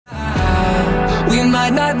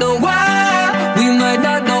might not know why, we might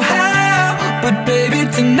not know how, but baby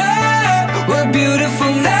tonight we're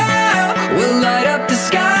beautiful now. We'll light up the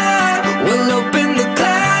sky, we'll open the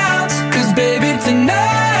clouds, 'cause baby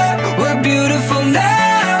tonight we're beautiful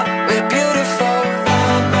now. We're beautiful.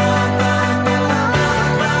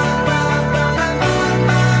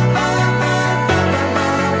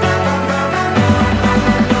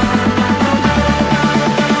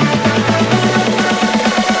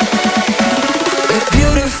 We're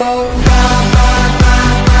beautiful.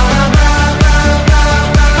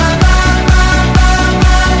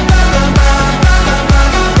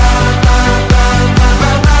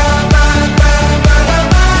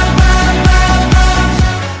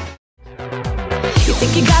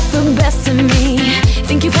 Think you got the best of me,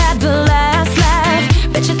 think you've had the last laugh,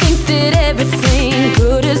 bet you think that everything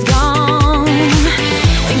good is gone.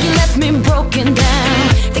 Think you left me broken down,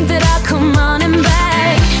 think that I'll come running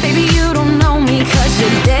back. Maybe you don't know me 'cause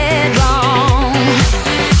you're dead wrong.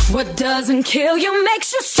 What doesn't kill you makes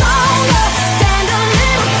you stronger. Stand a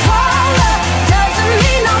little taller. Doesn't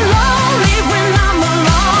mean I'm lonely when I'm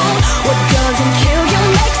alone. What doesn't kill you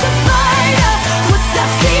makes a fighter. What's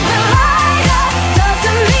that fever lighter?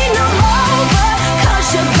 Doesn't mean I'm over 'cause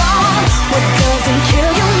you're gone. What doesn't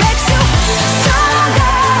kill you makes you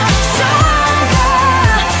stronger, stronger.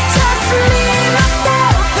 Just me,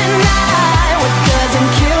 myself and I. What doesn't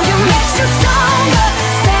kill you makes you stronger.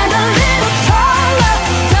 Stand a little taller.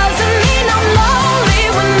 Doesn't mean I'm lonely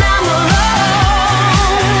when I'm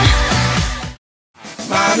alone.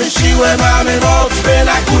 Mamy siłę, mamy moc, by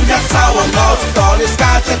nakurwiać całą noc. Kto nie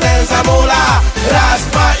skacze, ten zamula. Raz,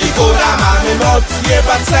 dwa i góra. Mamy moc,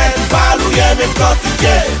 jebać sen, balujemy w kot i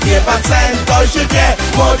wie. Jebać sen, to się wie,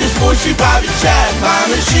 młodzież musi bawić się.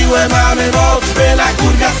 Mamy siłę, mamy moc, by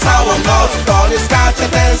nakurwiać całą noc. Kto nie skacze,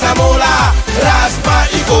 ten zamula. Raz, dwa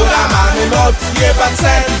i góra. Mamy moc, jebać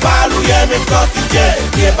sen, balujemy w kot i wie.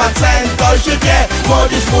 Jebać sen, to się wie,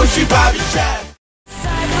 młodzież musi bawić się.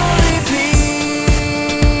 Repeated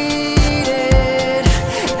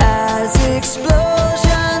as explosions.